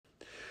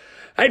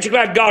Ain't you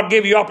glad God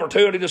gave you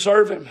opportunity to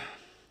serve Him?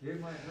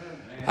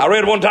 I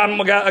read one time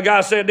a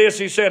guy said this.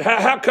 He said,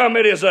 how come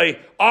it is an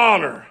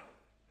honor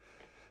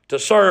to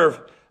serve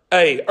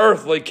a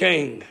earthly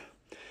king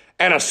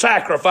and a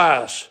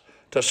sacrifice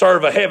to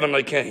serve a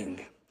heavenly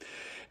king?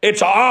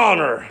 It's an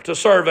honor to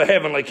serve a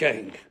heavenly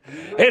king.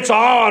 It's an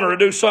honor to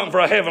do something for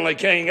a heavenly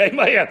king.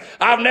 Amen.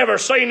 I've never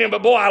seen him,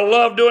 but boy, I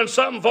love doing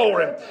something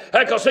for him.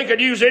 Because he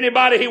could use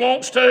anybody he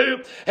wants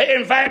to.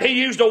 In fact, he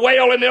used a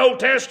whale in the Old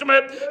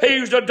Testament. He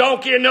used a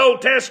donkey in the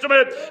Old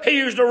Testament. He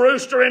used a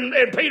rooster in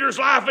Peter's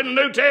life in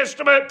the New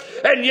Testament.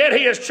 And yet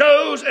he has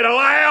chose and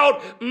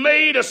allowed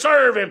me to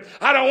serve him.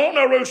 I don't want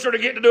no rooster to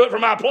get to do it for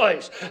my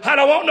place. I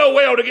don't want no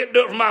whale to get to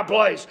do it for my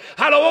place.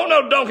 I don't want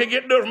no donkey to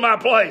get to do it for my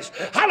place.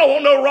 I don't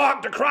want no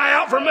rock to cry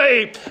out for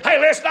me. Hey,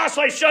 let's not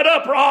say, shut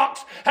up, rocks.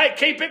 Hey,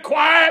 keep it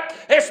quiet.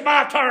 It's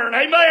my turn.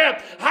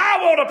 Amen. I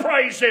want to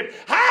praise him.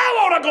 I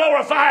want to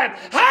glorify him.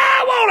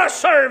 I want to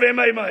serve him.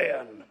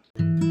 Amen.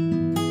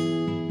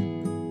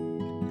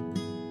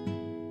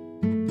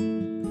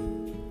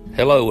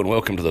 Hello and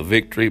welcome to the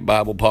Victory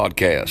Bible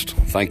Podcast.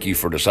 Thank you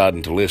for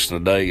deciding to listen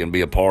today and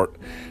be a part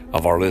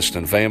of our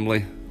listening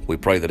family. We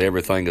pray that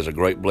everything is a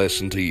great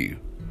blessing to you.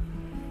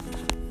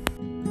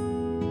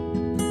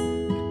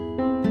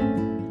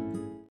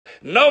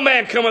 No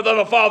man cometh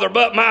unto the Father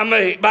but by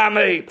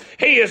me.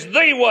 He is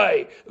the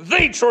way,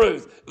 the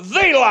truth,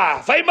 the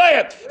life.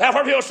 Amen. I've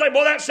heard people say,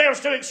 boy, that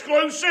sounds too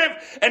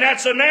exclusive, and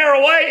that's a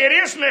narrow way. It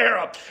is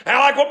narrow. I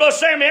like what Brother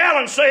Sammy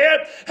Allen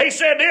said. He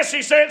said this,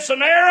 he said, it's so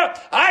narrow,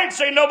 I ain't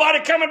seen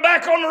nobody coming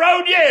back on the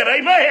road yet.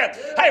 Amen.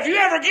 Hey, if you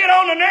ever get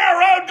on the narrow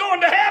road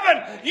going to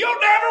heaven, you'll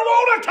never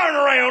want to turn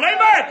around.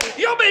 Amen.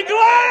 You'll be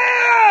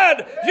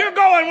glad you're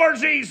going where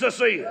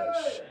Jesus is.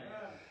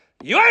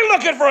 You ain't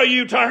looking for a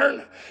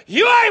U-turn.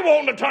 You ain't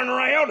wanting to turn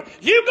around.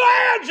 You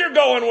glad you're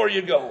going where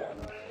you're going.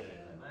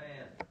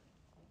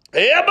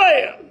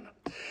 Amen.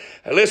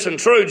 And listen,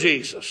 true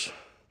Jesus.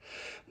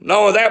 Not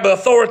only that, but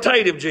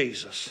authoritative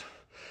Jesus.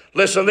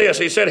 Listen to this.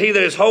 He said, he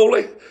that is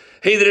holy,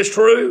 he that is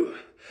true,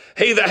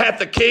 he that hath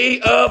the key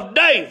of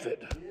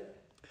David.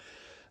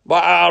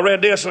 But I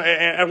read this,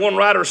 and one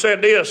writer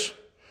said this.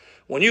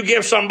 When you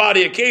give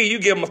somebody a key, you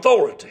give them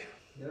authority.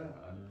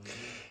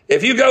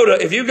 If you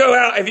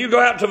go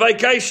out to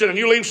vacation and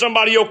you leave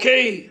somebody your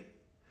key,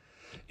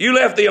 you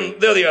left the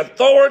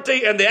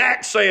authority and the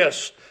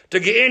access to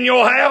get in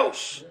your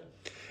house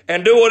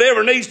and do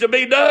whatever needs to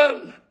be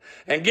done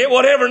and get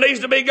whatever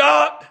needs to be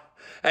got,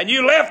 and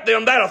you left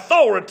them that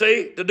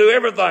authority to do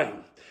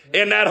everything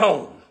in that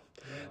home.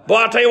 Boy,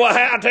 I tell you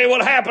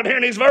what happened here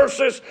in these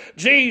verses.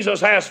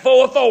 Jesus has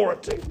full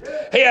authority.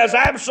 He has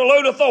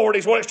absolute authority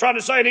is what it's trying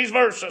to say in these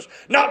verses.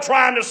 Not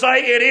trying to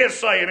say, it is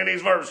saying in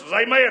these verses.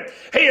 Amen.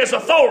 He is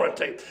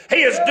authority.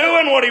 He is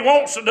doing what he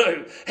wants to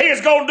do. He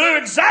is going to do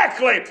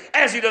exactly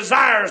as he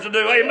desires to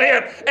do.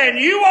 Amen. And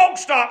you won't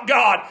stop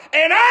God.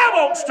 And I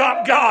won't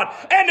stop God.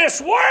 And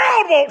this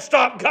world won't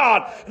stop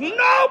God.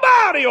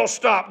 Nobody will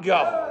stop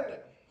God.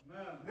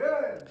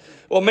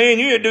 Well, me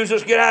and you do is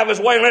just get out of his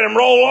way and let him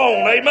roll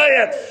on.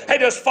 Amen. Hey,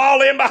 just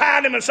fall in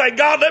behind him and say,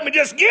 God, let me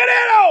just get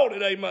in on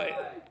it. Amen.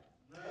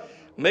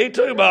 Me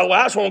too, by the way.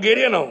 I just want to get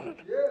in on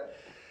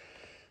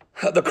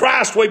it. The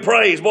Christ we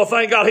praise. Well,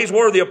 thank God he's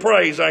worthy of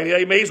praise, ain't he?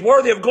 Amen. He's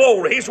worthy of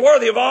glory. He's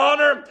worthy of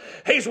honor.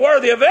 He's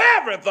worthy of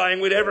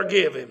everything we'd ever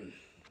give him.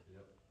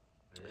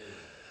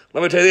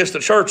 Let me tell you this. The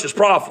church is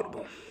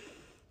profitable.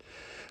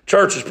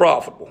 Church is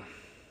profitable.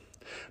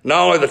 Not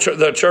only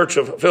the church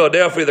of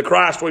Philadelphia, the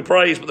Christ we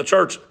praise, but the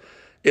church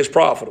is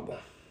profitable.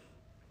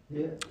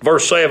 Yeah.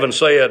 Verse 7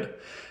 said,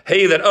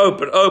 he that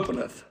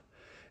openeth,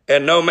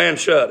 and no man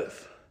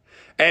shutteth,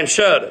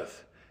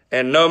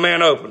 and no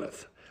man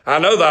openeth. I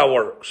know thy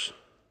works.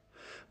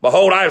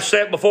 Behold, I have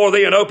set before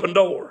thee an open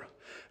door.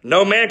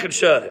 No man can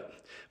shut it,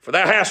 for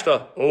thou hast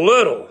a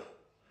little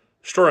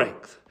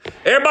strength.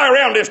 Everybody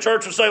around this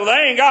church will say, well,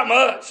 they ain't got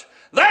much.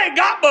 They ain't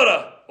got but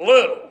a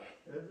little.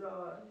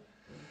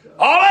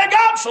 All they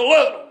got's a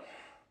little.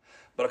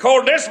 But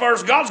according to this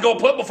verse, God's going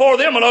to put before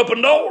them an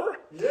open door.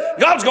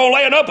 God's going to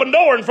lay an open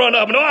door in front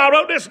of them. No, I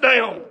wrote this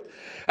down.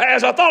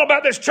 As I thought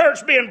about this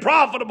church being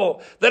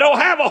profitable, they don't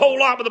have a whole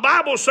lot, but the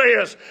Bible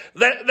says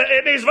that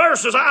in these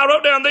verses, I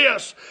wrote down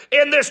this.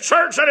 In this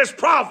church that is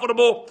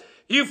profitable,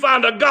 you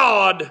find a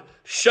God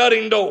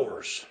shutting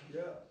doors.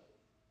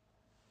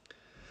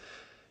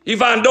 You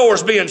find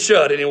doors being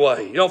shut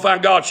anyway. You don't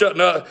find God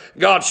shutting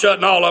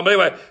all of them.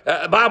 Anyway,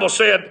 the Bible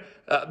said,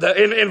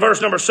 in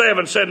verse number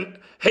 7 said,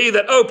 he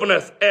that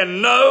openeth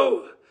and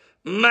no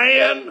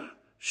man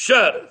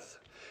shutteth.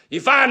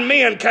 You find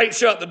men can't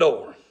shut the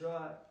door.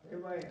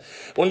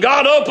 When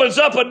God opens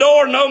up a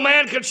door, no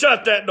man can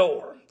shut that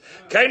door.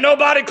 Can't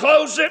nobody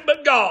close it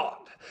but God.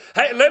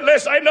 Hey,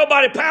 listen, ain't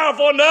nobody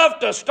powerful enough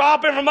to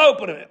stop him from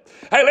opening it.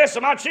 Hey,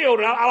 listen, my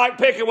children, I like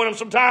picking with them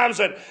sometimes,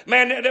 and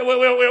man,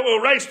 we'll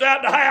race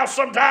out the house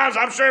sometimes.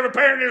 I'm sure every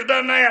parent has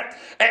done that.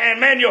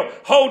 And man, you'll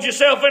hold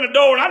yourself in the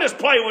door, and I just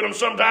play with them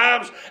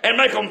sometimes and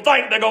make them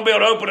think they're going to be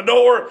able to open the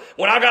door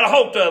when I got a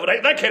hold of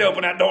it. They can't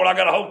open that door when I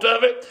got a hold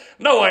of it.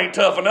 No, I ain't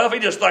tough enough. He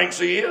just thinks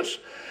he is.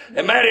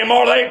 And Maddie and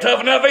Martha ain't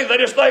tough enough either. They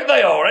just think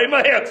they are.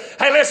 Amen.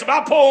 Hey, listen, if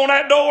I pull on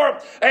that door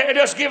and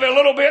just give it a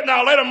little bit and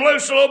I'll let them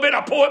loose a little bit,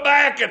 I'll pull it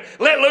back and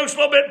let loose a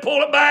little bit and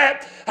pull it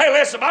back. Hey,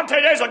 listen, I'm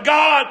telling you, there's a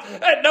God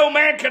that no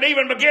man can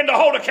even begin to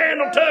hold a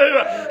candle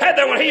to. And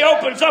that when He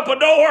opens up a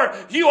door,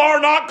 you are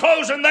not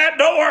closing that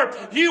door.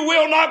 You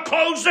will not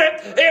close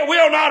it. It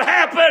will not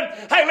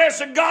happen. Hey,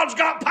 listen, God's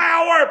got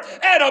power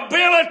and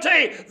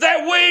ability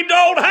that we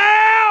don't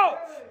have.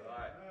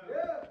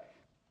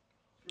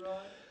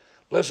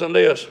 Listen to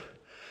this.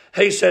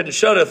 He said,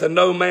 shutteth and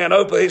no man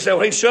openeth. He said,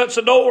 when He shuts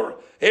the door,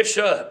 it's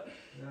shut.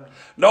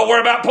 Don't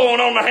worry about pulling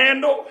on the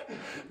handle.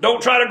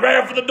 Don't try to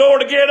grab for the door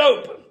to get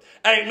open.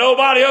 Ain't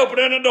nobody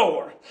opening the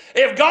door.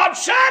 If God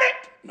shut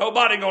it,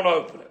 nobody going to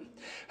open it.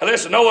 And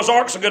listen, Noah's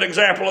Ark's a good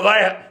example of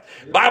that.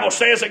 The Bible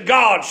says that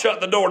God shut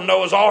the door to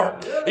Noah's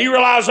Ark. You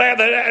realize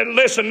that?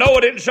 Listen,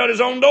 Noah didn't shut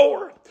his own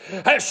door.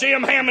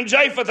 Shem, Ham, and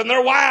Japheth and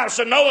their wives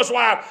and Noah's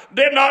wife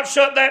did not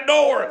shut that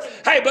door.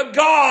 Hey, but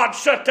God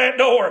shut that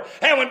door.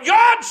 And when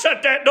God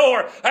shut that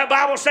door, the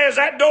Bible says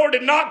that door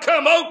did not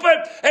come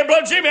open. And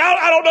Brother Jimmy,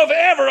 I don't know if it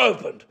ever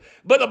opened.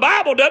 But the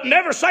Bible doesn't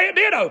never say it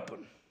did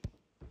open.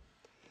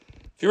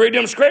 If you read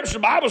them scriptures, the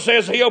Bible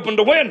says He opened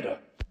the window.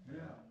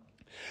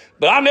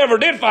 But I never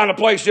did find a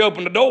place He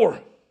opened the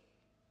door.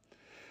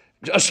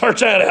 Just search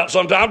that out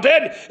sometime. I'm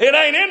telling you, it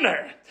ain't in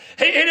there.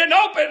 He didn't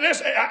open this.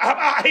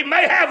 He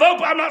may have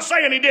opened. I'm not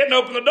saying He didn't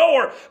open the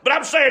door, but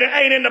I'm saying it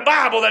ain't in the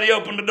Bible that He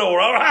opened the door.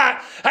 All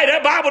right. Hey,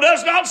 that Bible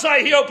does not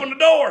say He opened the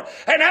door,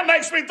 and that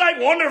makes me think.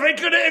 Wonder if He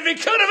could have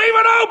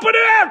even opened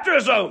it after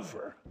it's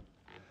over,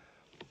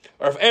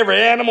 or if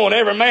every animal and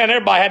every man,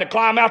 everybody had to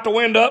climb out the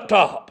window up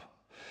top.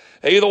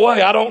 Either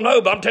way, I don't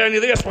know, but I'm telling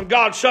you this: when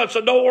God shuts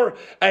a door,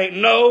 ain't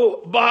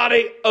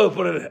nobody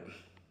opening it.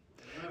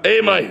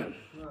 Amen.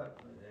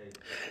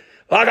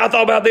 Like I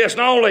thought about this,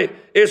 not only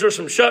is there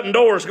some shutting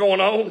doors going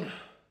on,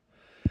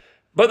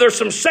 but there's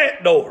some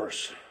set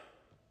doors.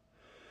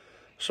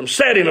 Some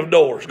setting of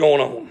doors going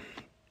on.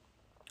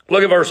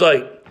 Look at verse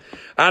 8.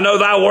 I know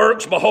thy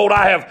works. Behold,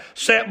 I have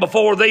set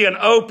before thee an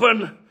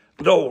open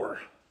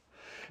door.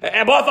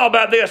 And I thought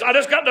about this. I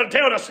just got to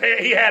tell us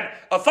He had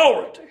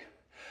authority.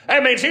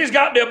 That means He's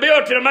got the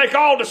ability to make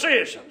all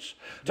decisions,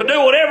 to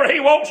do whatever He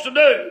wants to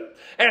do.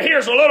 And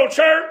here's a little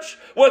church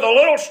with a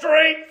little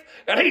strength.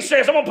 And He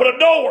says, I'm going to put a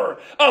door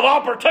of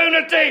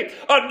opportunity,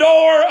 a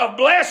door of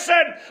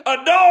blessing,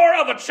 a door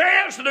of a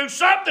chance to do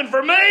something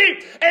for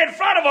me in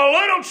front of a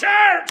little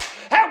church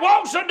that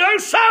wants to do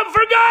something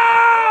for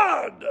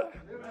God.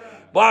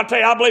 Well, I tell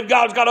you, I believe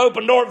God's got an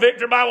open door at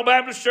Victory Bible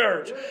Baptist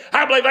Church.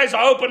 I believe there's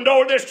an open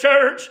door at this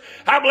church.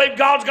 I believe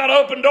God's got an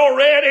open door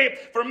ready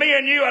for me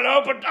and you, an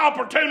open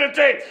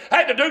opportunity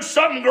to do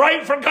something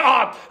great for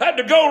God,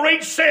 to go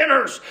reach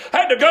sinners,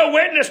 to go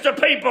witness to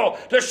people,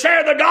 to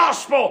share the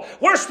gospel.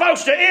 We're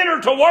supposed to enter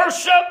to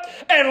worship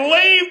and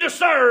leave to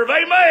serve.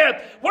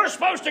 Amen. We're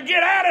supposed to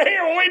get out of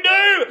here when we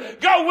do.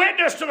 Go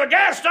witness to the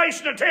gas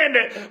station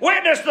attendant.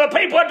 Witness to the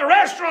people at the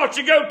restaurants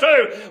you go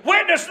to.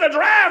 Witness to the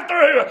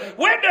drive-thru.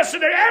 Witness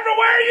to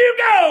everywhere you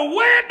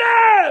go,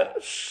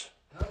 witness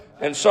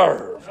and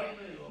serve.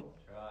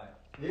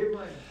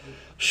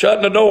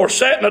 Shutting the door,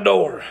 setting the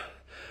door.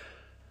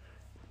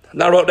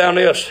 And I wrote down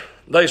this.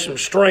 There's some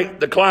strength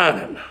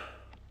declining.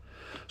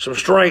 Some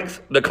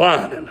strength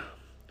declining.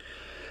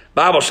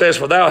 Bible says,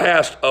 for thou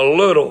hast a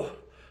little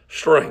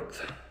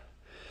strength.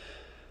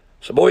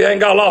 So, boy, you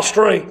ain't got a lot of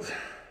strength,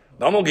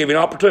 but I'm going to give you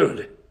an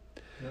opportunity.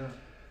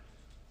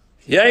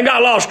 You ain't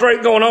got a lot of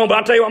strength going on, but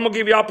I'll tell you what, I'm going to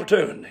give you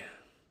opportunity.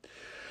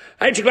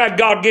 Ain't you glad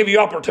God gave you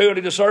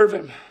opportunity to serve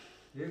Him?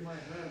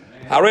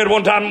 I read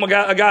one time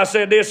a guy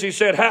said this. He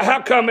said,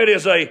 how come it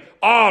is an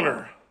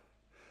honor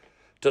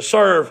to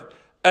serve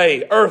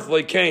a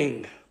earthly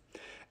king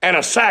and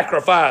a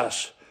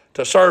sacrifice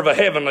to serve a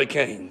heavenly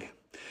king?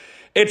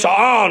 It's an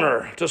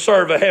honor to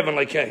serve a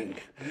heavenly king.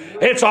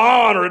 It's an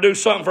honor to do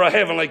something for a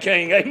heavenly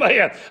king.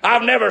 Amen.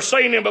 I've never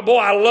seen him, but boy,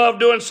 I love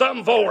doing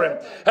something for him.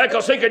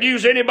 Because he could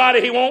use anybody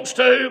he wants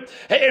to.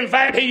 In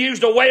fact, he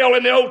used a whale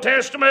in the Old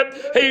Testament.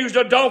 He used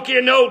a donkey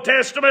in the Old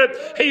Testament.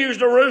 He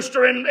used a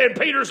rooster in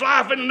Peter's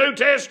life in the New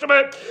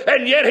Testament.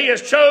 And yet he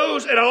has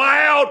chose and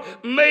allowed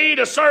me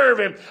to serve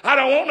him. I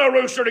don't want no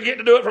rooster to get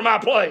to do it for my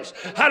place.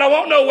 I don't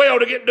want no whale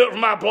to get to do it for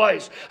my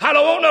place. I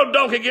don't want no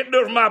donkey to get to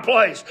do it for my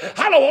place.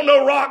 I don't want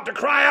no rock to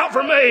cry out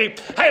for me.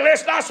 Hey,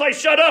 let's not say,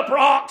 shut up,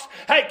 rocks.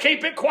 Hey,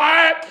 keep it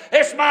quiet.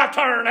 It's my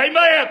turn.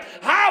 Amen.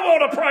 I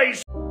want to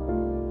praise.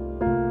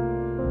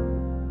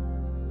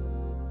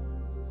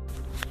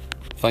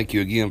 Thank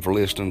you again for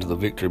listening to the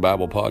Victory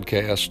Bible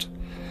Podcast.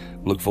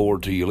 Look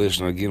forward to you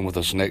listening again with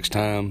us next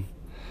time.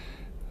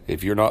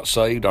 If you're not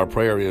saved, our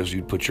prayer is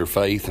you'd put your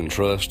faith and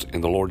trust in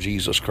the Lord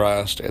Jesus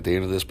Christ at the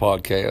end of this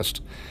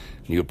podcast.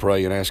 You'll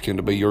pray and ask Him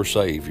to be your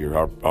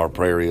Savior. Our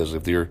prayer is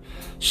if you're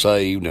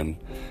saved and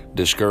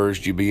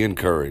discouraged, you be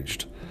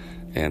encouraged.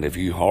 And if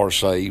you are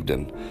saved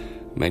and,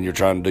 man, you're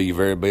trying to do your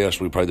very best,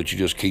 we pray that you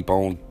just keep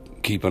on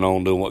keeping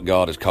on doing what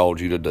God has called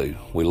you to do.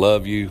 We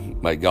love you.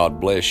 May God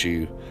bless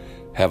you.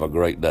 Have a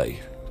great day.